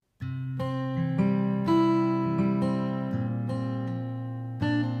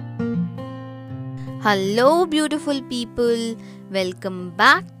Hello, beautiful people. Welcome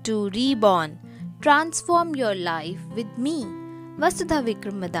back to Reborn. Transform your life with me, Vasudha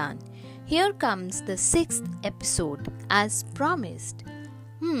Vikramadan. Here comes the 6th episode as promised.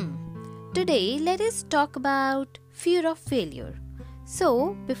 Today, let us talk about fear of failure.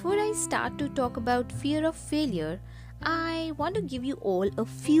 So, before I start to talk about fear of failure, I want to give you all a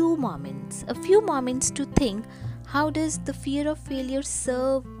few moments to think, how does the fear of failure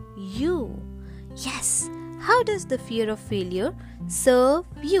serve you? Yes, how does the fear of failure serve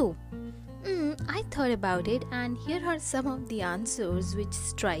you? I thought about it, and here are some of the answers which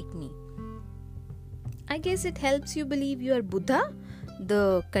strike me. I guess it helps you believe you are Buddha,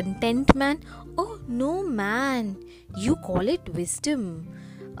 the content man. Oh no, man, you call it wisdom.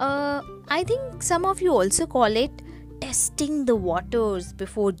 I think some of you also call it testing the waters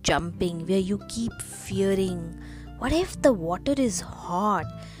before jumping, where you keep fearing, what if the water is hot?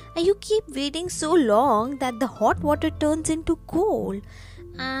 And you keep waiting so long that the hot water turns into cold,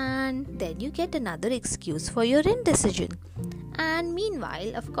 and then you get another excuse for your indecision. And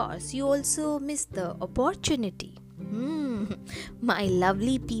meanwhile, of course, you also miss the opportunity. My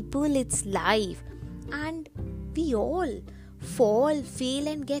lovely people, it's life, and we all fall, fail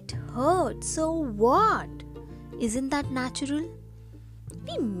and get hurt. So what? Isn't that natural?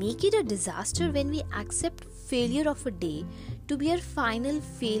 We make it a disaster when we accept failure of a day to be our final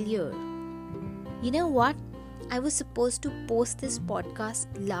failure. You know what? I was supposed to post this podcast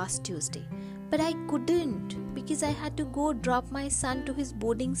last Tuesday, but I couldn't because I had to go drop my son to his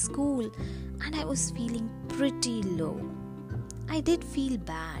boarding school and I was feeling pretty low. I did feel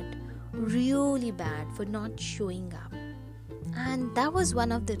bad, really bad, for not showing up. And that was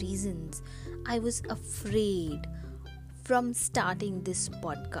one of the reasons I was afraid from starting this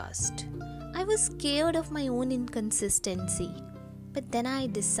podcast. I was scared of my own inconsistency, but then I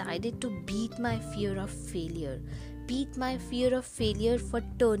decided to beat my fear of failure for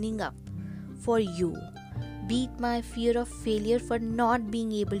turning up for you, beat my fear of failure for not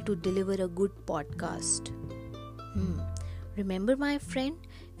being able to deliver a good podcast. Remember, my friend,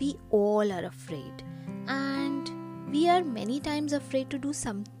 we all are afraid, and we are many times afraid to do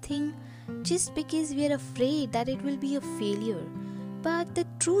something just because we are afraid that it will be a failure. But the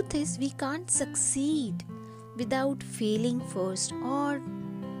truth is, we can't succeed without failing first, or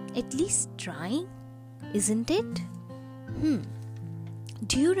at least trying, isn't it?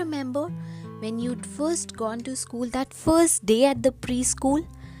 Do you remember when you'd first gone to school, that first day at the preschool,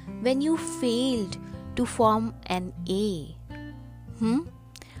 when you failed to form an A?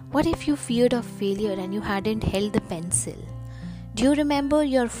 What if you feared of failure and you hadn't held the pencil? Do you remember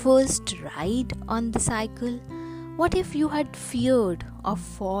your first ride on the cycle? What if you had feared of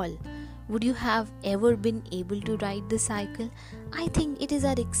fall? Would you have ever been able to ride the cycle? I think it is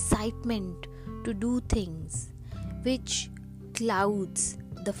our excitement to do things which clouds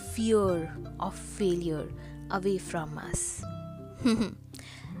the fear of failure away from us.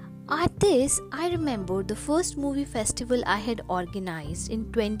 At this, I remember the first movie festival I had organized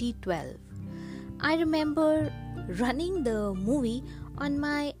in 2012. I remember running the movie on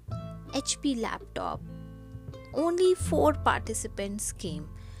my HP laptop. Only 4 participants came.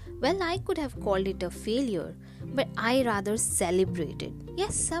 Well, I could have called it a failure, but I rather celebrated.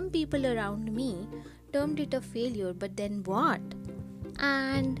 Yes, some people around me termed it a failure, but then what?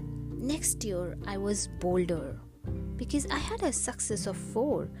 And next year, I was bolder because I had a success of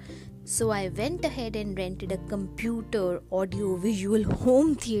 4. So I went ahead and rented a computer audio visual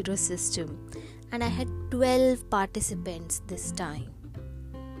home theater system, and I had 12 participants this time.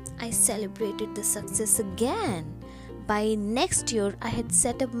 I celebrated the success again. By next year, I had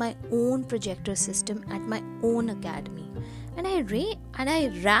set up my own projector system at my own academy, and I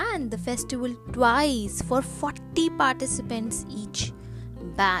ran the festival twice for 40 participants each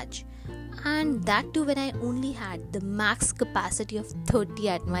batch, and that too when I only had the max capacity of 30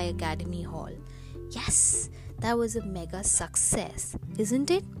 at my academy hall. Yes, that was a mega success, isn't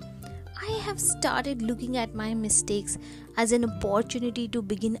it? I have started looking at my mistakes as an opportunity to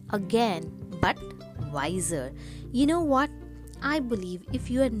begin again, but wiser. You know what? I believe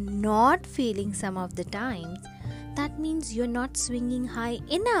if you are not failing some of the times, that means you're not swinging high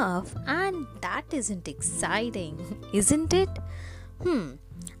enough, and that isn't exciting, isn't it?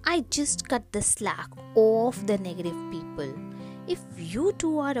 I just cut the slack off the negative people. If you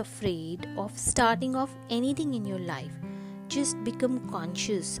too are afraid of starting off anything in your life, just become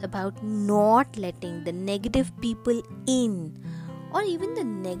conscious about not letting the negative people in, or even the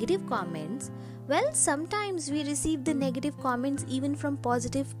negative comments. Well, sometimes we receive the negative comments even from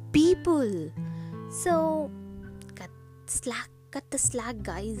positive people. So, cut slack cut the slack,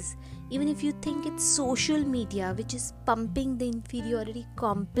 guys. Even if you think it's social media which is pumping the inferiority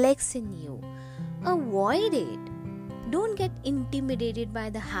complex in you, avoid it. Don't get intimidated by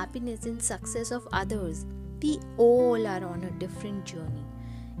the happiness and success of others. We all are on a different journey,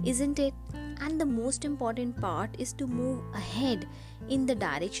 isn't it? And the most important part is to move ahead in the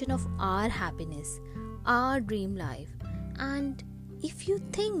direction of our happiness, our dream life. And if you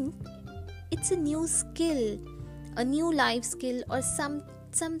think it's a new skill, a new life skill, or some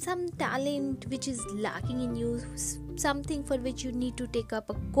talent which is lacking in you, something for which you need to take up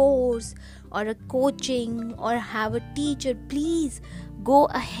a course or a coaching or have a teacher, please go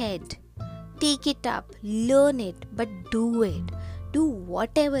ahead, take it up, learn it, but do it. Do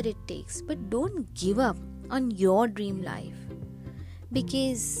whatever it takes, but don't give up on your dream life,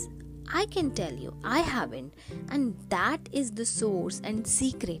 because I can tell you I haven't, and that is the source and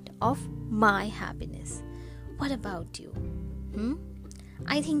secret of my happiness. What about you?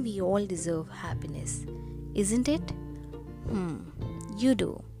 I think we all deserve happiness, isn't it? You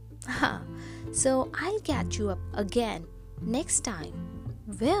do. So I'll catch you up again next time.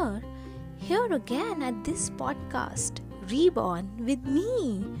 Where? Here again at this podcast, Reborn with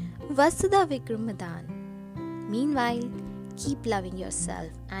me, Vasudha Vikramadan. Meanwhile, keep loving yourself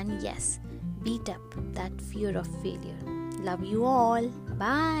and yes, beat up that fear of failure. Love you all.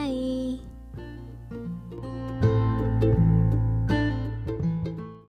 Bye.